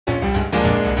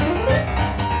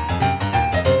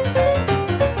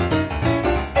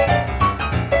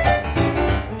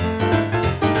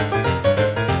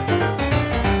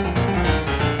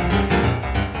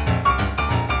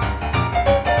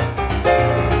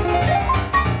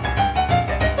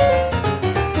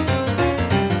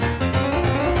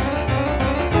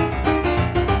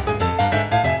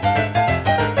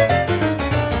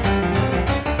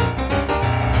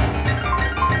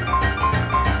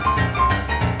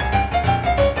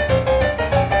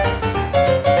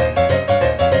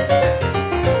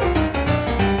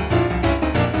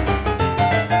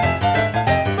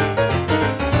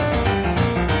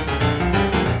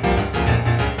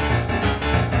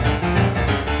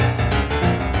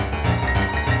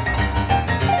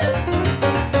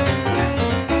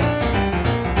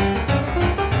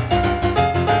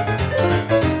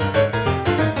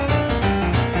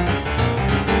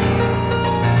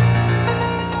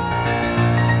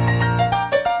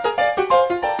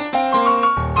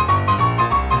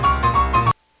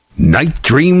Night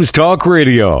Dreams Talk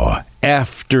Radio,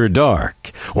 After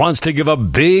Dark, wants to give a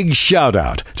big shout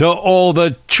out to all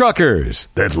the truckers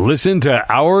that listen to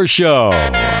our show.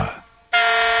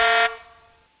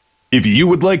 If you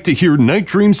would like to hear Night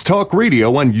Dreams Talk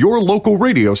Radio on your local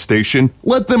radio station,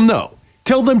 let them know.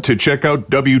 Tell them to check out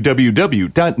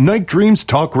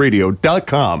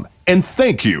www.nightdreamstalkradio.com, and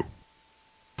thank you.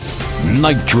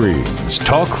 Night Dreams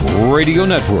Talk Radio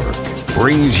Network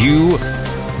brings you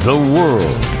the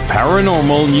World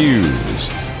Paranormal News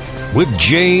with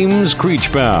James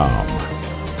Creechbaum.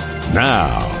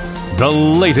 Now, the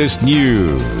latest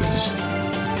news.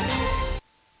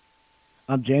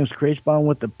 I'm James Creechbaum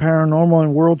with the Paranormal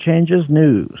and World Changes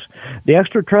News. The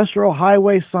extraterrestrial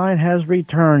highway sign has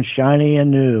returned shiny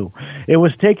and new. It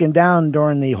was taken down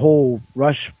during the whole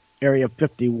Rush Area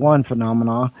 51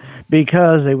 phenomena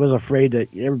because they was afraid that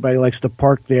everybody likes to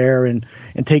park there and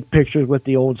take pictures with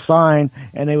the old sign,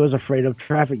 and they was afraid of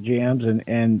traffic jams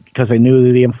and because they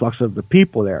knew the influx of the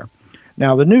people there.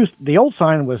 Now, the old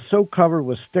sign was so covered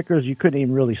with stickers you couldn't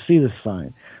even really see the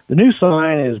sign. The new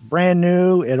sign is brand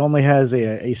new. It only has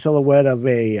a silhouette of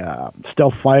a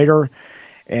stealth fighter,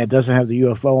 and it doesn't have the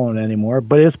UFO on it anymore,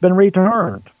 but it's been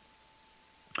returned.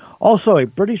 Also, a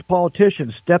British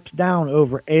politician steps down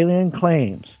over alien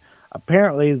claims.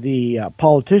 Apparently, the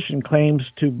politician claims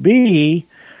to be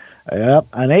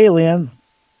an alien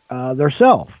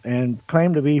theirself and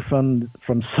claim to be from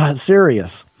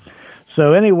Sirius.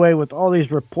 So anyway, with all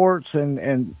these reports,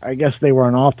 and I guess they were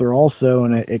an author also,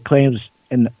 and it claims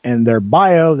in their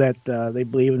bio that they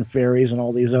believe in fairies and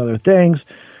all these other things,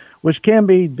 which can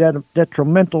be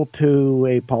detrimental to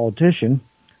a politician.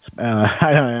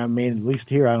 I mean, at least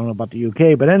here, I don't know about the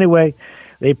UK, but anyway,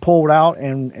 they pulled out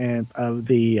and of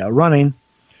the running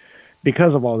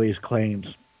because of all these claims.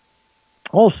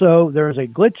 Also, there is a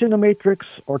glitch in the matrix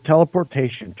or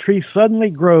teleportation. Tree suddenly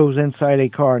grows inside a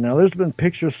car. Now, there's been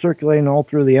pictures circulating all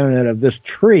through the internet of this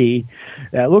tree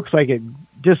that looks like it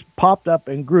just popped up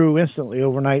and grew instantly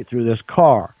overnight through this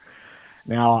car.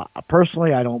 Now,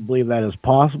 personally, I don't believe that is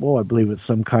possible. I believe it's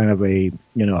some kind of a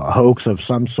hoax of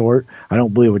some sort. I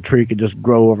don't believe a tree could just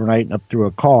grow overnight and up through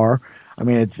a car. I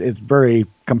mean, it's very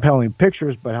compelling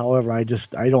pictures, but however, I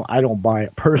don't buy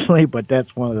it personally. But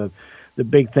that's one of the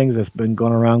big things that's been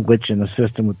going around, glitching the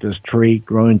system with this tree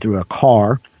growing through a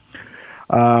car.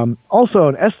 Also,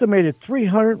 an estimated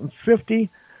 350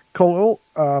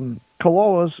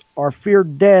 koalas are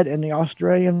feared dead in the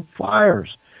Australian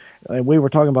fires. And we were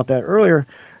talking about that earlier.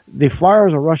 The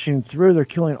fires are rushing through. They're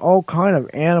killing all kind of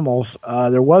animals.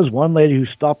 There was one lady who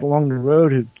stopped along the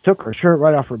road who took her shirt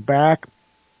right off her back,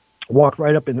 walked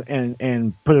right up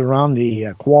and put it around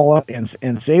the koala and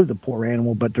saved the poor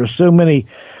animal. But there's so many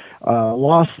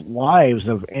lost lives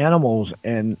of animals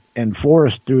and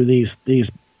forests through these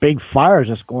big fires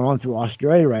that's going on through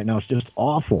Australia right now. It's just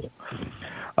awful.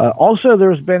 Also,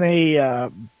 there's been a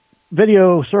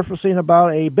video surfacing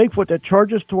about a Bigfoot that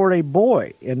charges toward a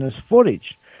boy in this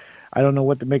footage. I don't know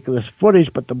what to make of this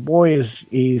footage, but the boy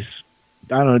he's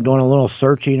I don't know, doing a little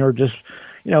searching or just,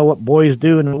 what boys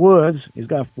do in the woods. He's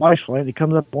got a flashlight. He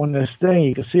comes up on this thing.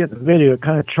 You can see it in the video. It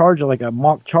kind of charges like a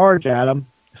mock charge at him.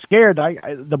 Scared.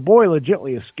 The boy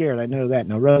legitimately is scared. I know that.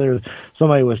 Now, whether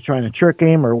somebody was trying to trick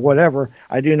him or whatever,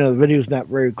 I do know the video's not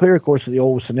very clear. Of course, the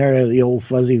old scenario, the old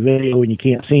fuzzy video when you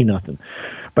can't see nothing.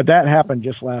 But that happened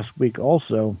just last week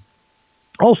also.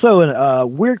 Also, a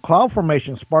weird cloud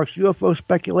formation sparks UFO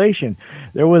speculation.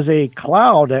 There was a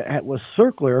cloud that was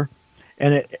circular,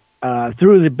 and it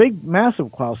through the big,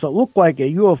 massive cloud. So it looked like a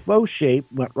UFO shape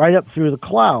went right up through the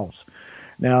clouds.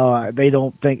 Now, they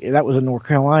don't think that was in North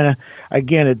Carolina.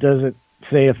 Again, it doesn't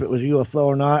say if it was UFO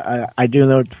or not. I do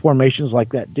know formations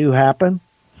like that do happen.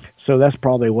 So that's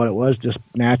probably what it was, just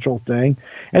natural thing.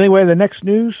 Anyway, the next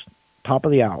news, top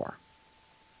of the hour.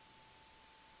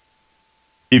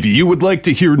 If you would like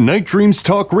to hear Night Dreams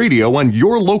Talk Radio on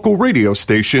your local radio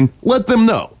station, let them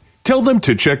know. Tell them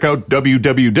to check out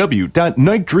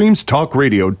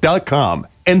www.nightdreamstalkradio.com,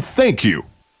 and thank you.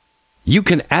 You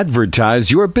can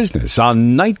advertise your business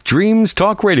on Night Dreams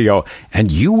Talk Radio, and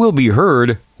you will be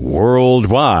heard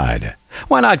worldwide.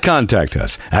 Why not contact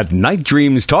us at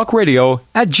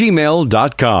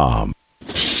nightdreamstalkradio@gmail.com.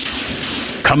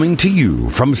 Coming to you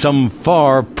from some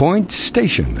far point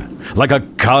station, like a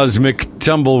cosmic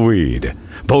tumbleweed,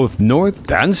 both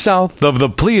north and south of the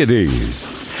Pleiades.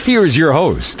 Here's your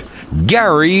host,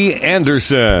 Gary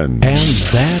Anderson. And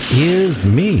that is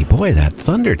me. Boy, that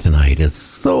thunder tonight is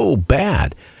so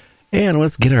bad. And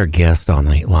let's get our guest on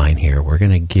the line here. We're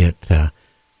going to get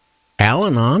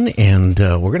Allan on, and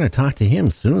we're going to talk to him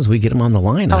as soon as we get him on the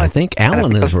line. And I think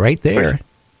Allan is right there.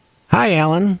 Hi,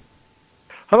 Allan.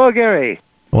 Hello, Gary.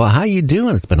 Well, how you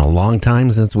doing? It's been a long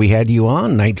time since we had you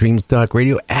on Night Dreams Talk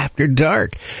Radio After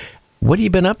Dark. What have you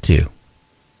been up to?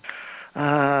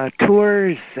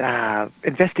 Tours,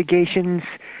 investigations,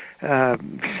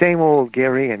 same old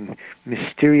Gary, and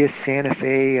mysterious Santa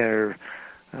Fe or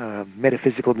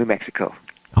metaphysical New Mexico.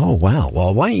 Oh, wow.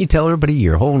 Well, why don't you tell everybody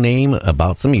your whole name,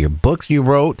 about some of your books you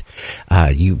wrote?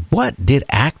 Did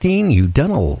acting? You've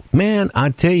done man, I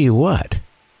tell you what.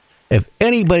 If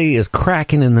anybody is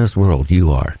cracking in this world,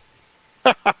 you are.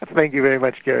 Thank you very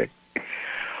much, Gary.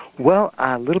 Well,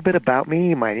 a little bit about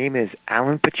me. My name is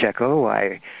Allan Pacheco.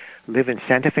 I live in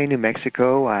Santa Fe, New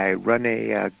Mexico. I run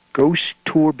a ghost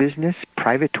tour business,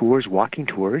 private tours, walking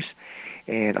tours,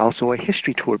 and also a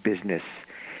history tour business.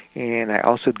 And I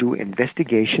also do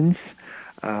investigations.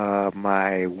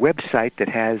 My website that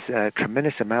has a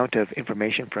tremendous amount of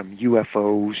information from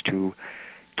UFOs to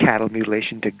cattle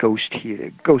mutilation to ghost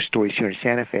stories here in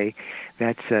Santa Fe.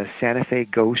 That's Santa Fe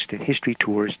Ghost and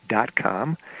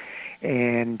HistoryTours.com.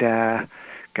 And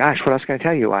gosh, what else can I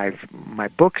tell you? My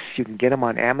books, you can get them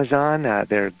on Amazon.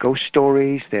 They're ghost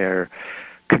stories. They're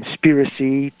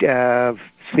conspiracy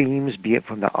themes, be it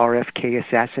from the RFK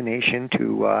assassination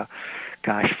to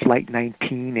Flight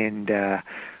 19 and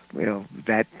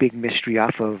that big mystery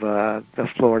off of the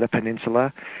Florida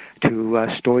Peninsula to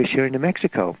stories here in New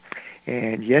Mexico.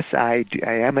 And yes, I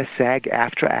am a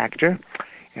SAG-AFTRA actor,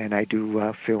 and I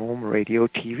do film, radio,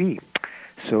 TV.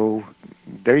 So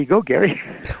there you go, Gary.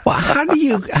 Well, how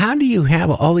do you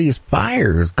have all these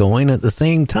fires going at the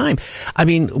same time? I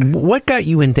mean, what got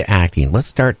you into acting? Let's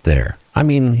start there. I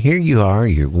mean, here you are.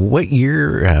 What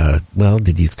year?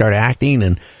 Did you start acting,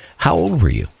 and how old were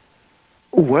you?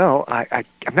 Well, I'm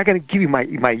not going to give you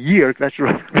my year. That's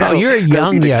right. Oh, you're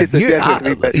young yet.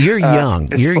 You're young.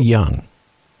 You're young.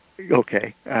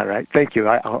 Okay. All right. Thank you.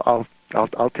 I'll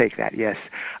take that. Yes.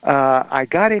 I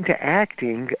got into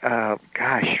acting. I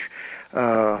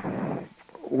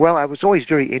was always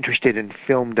very interested in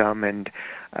filmdom, and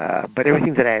but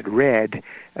everything that I had read,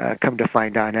 come to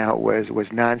find out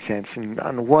was nonsense. And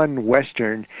on one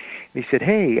Western, they said,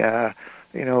 "Hey,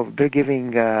 they're giving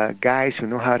guys who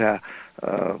know how to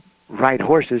ride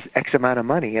horses X amount of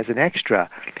money as an extra,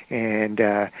 and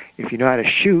if you know how to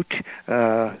shoot,"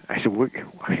 I said, "What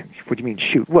do you mean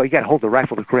shoot?" "Well, you got to hold the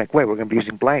rifle the correct way. We're going to be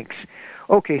using blanks."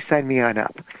 "Okay, sign me on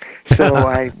up." So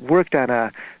I worked on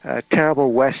a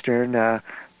terrible Western,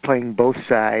 playing both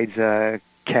sides,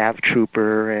 Cav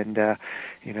Trooper and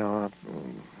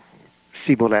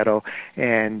Ciboletto,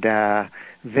 and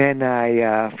then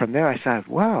from there I thought,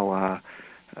 wow.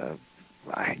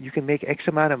 You can make X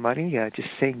amount of money just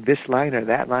saying this line or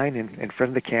that line in front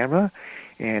of the camera.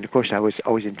 And, of course, I was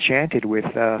always enchanted with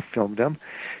filmdom.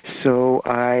 So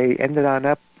I ended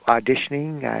up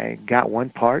auditioning. I got one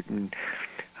part, and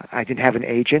I didn't have an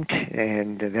agent.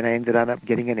 And then I ended up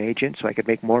getting an agent so I could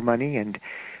make more money, and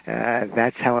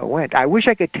that's how it went. I wish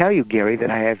I could tell you, Gary,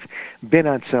 that I have been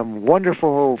on some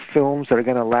wonderful films that are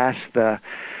going to last the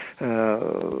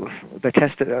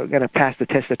test, going to pass the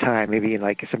test of time, maybe in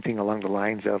like something along the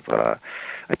lines of A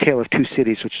Tale of Two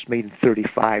Cities, which was made in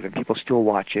 1935, and people still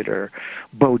watch it, or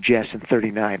Bo Jess in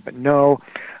 1939. But no,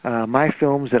 my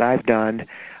films that I've done,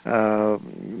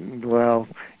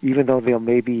 even though they're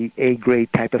maybe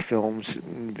A-grade type of films,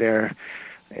 they're,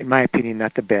 in my opinion,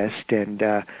 not the best. And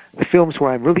the films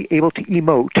where I'm really able to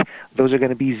emote, those are going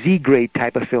to be Z-grade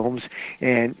type of films,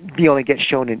 and they only get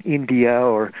shown in India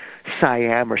or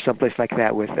Siam or someplace like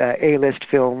that. With A-list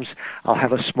films, I'll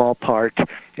have a small part,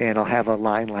 and I'll have a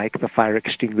line like "The fire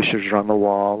extinguishers are on the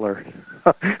wall," or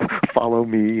 "Follow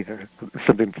me," or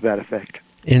something to that effect.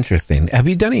 Interesting. Have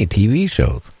you done any TV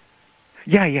shows?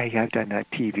 Yeah, I've done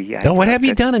TV. What have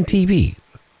you done in TV?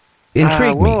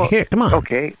 Intrigue me. Here, come on.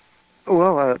 Okay.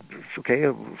 Well,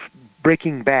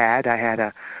 Breaking Bad, I had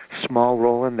a small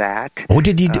role in that. What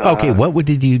did you do? What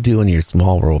did you do in your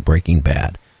small role, Breaking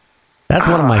Bad? That's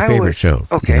one of my favorite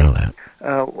shows. Okay. You know that.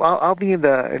 I'll be in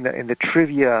the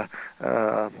trivia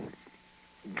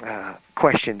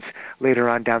questions later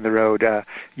on down the road,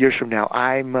 years from now.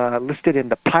 I'm listed in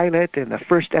the pilot, in the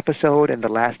first episode, and the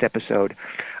last episode.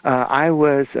 I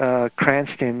was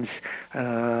Cranston's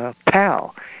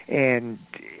pal, and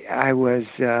I was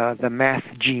the math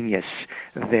genius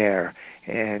there,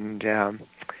 and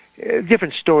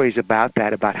different stories about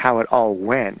that, about how it all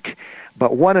went.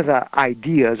 But one of the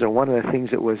ideas, or one of the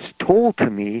things that was told to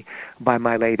me by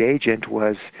my late agent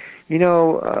was, he's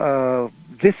going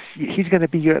to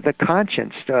be the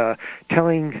conscience,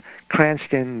 telling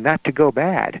Cranston not to go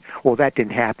bad. Well, that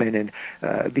didn't happen, and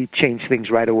they changed things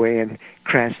right away, and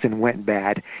Cranston went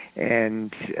bad,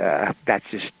 and that's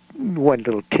just one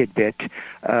little tidbit.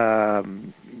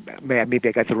 maybe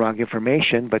I got the wrong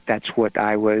information, but that's what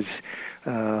I was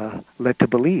led to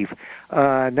believe.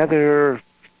 Another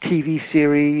TV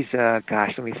series,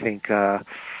 gosh, let me think.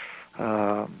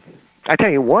 I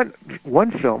tell you, one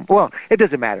film. Well, it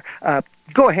doesn't matter.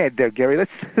 Go ahead there, Gary.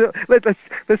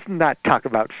 Let's not talk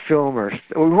about film or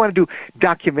we want to do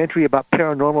documentary about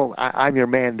paranormal. I'm your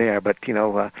man there, but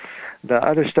the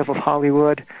other stuff of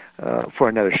Hollywood for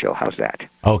another show. How's that?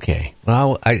 Okay.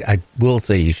 Well, I will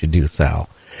say you should do Sal.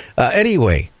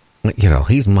 Anyway,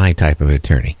 he's my type of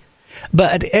attorney.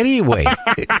 But anyway,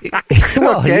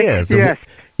 well, okay. He is. Yes.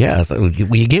 Yeah. So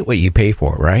you get what you pay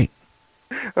for, right?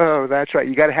 Oh, that's right.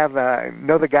 You got to have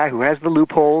know the guy who has the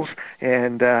loopholes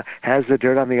and has the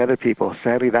dirt on the other people.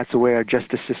 Sadly, that's the way our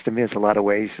justice system is. A lot of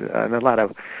ways,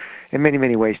 in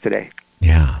many ways today.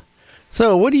 Yeah.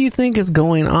 So, what do you think is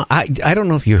going on? I don't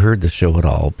know if you heard the show at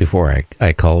all before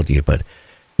I called you, but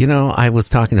I was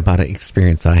talking about an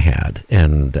experience I had,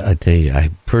 and I tell you,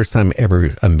 first time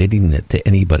ever admitting it to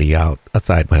anybody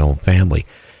outside my own family,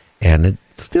 and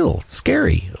it's still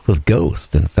scary with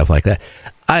ghosts and stuff like that.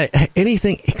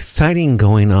 Anything exciting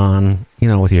going on,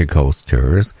 with your ghost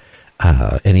tours?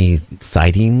 Any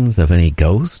sightings of any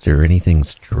ghost or anything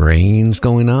strange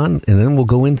going on? And then we'll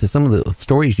go into some of the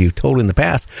stories you've told in the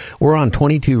past. We're on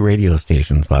 22 radio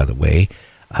stations, by the way,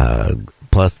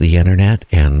 plus the internet.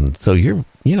 And so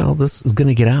this is going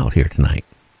to get out here tonight.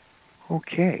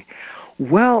 Okay.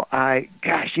 Well, on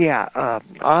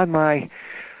my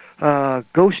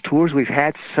ghost tours, we've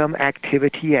had some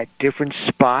activity at different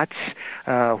spots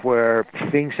where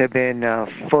things have been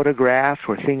photographed,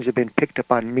 where things have been picked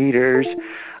up on meters.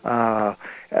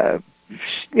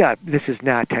 This is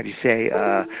not, how do you say,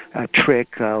 a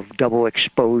trick of double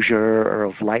exposure or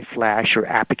of light flash or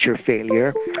aperture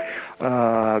failure.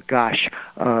 On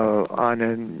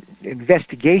an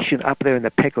investigation up there in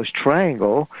the Pecos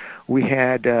Triangle, we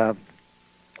had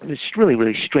this really,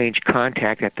 really strange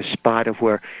contact at the spot of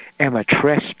where Emma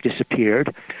Tresp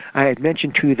disappeared. I had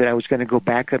mentioned to you that I was going to go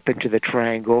back up into the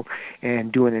triangle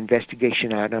and do an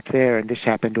investigation out up there, and this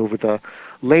happened over the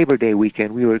Labor Day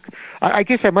weekend. I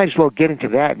guess I might as well get into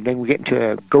that, and then we get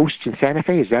into ghosts in Santa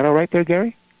Fe. Is that all right there,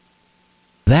 Gary?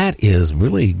 That is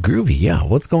really groovy, yeah.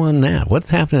 What's going on now? What's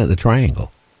happening at the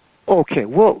triangle? Okay,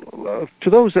 well, to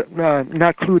those that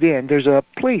not clued in, there's a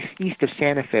place east of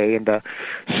Santa Fe, and the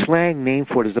slang name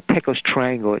for it is the Pecos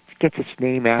Triangle. It gets its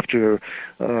name after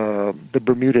the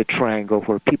Bermuda Triangle,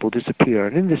 where people disappear.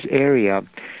 And in this area,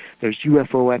 there's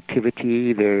UFO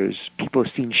activity, there's people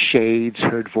have seen shades,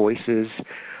 heard voices,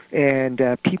 and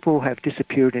people have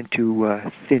disappeared into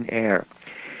thin air.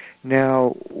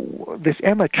 Now, this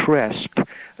Emma Tresp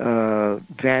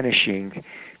vanishing,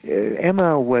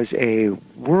 Emma was a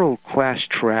world-class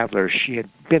traveler. She had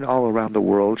been all around the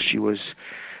world. She was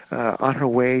on her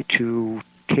way to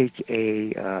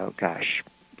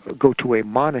go to a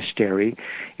monastery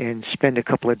and spend a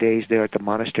couple of days there at the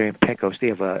monastery in Pecos. They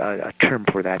have a term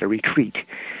for that, a retreat.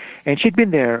 And she'd been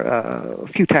there a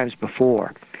few times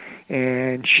before.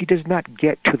 And she does not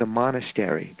get to the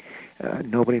monastery.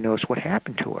 Nobody knows what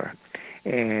happened to her.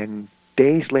 And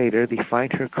days later, they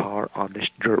find her car on this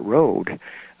dirt road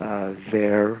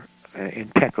there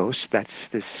in Pecos. That's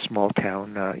this small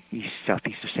town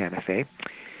southeast of Santa Fe.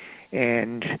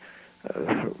 And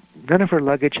none of her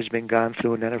luggage has been gone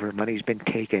through, none of her money's been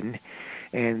taken,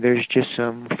 and there's just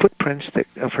some footprints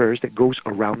of hers that goes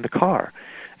around the car.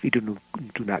 You do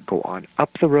not go on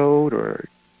up the road or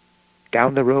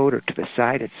down the road or to the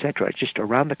side, etc. It's just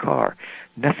around the car,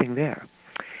 nothing there.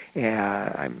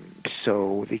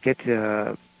 So they get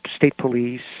state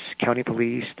police, county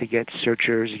police, they get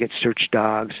searchers, they get search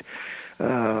dogs.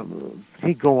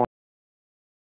 They go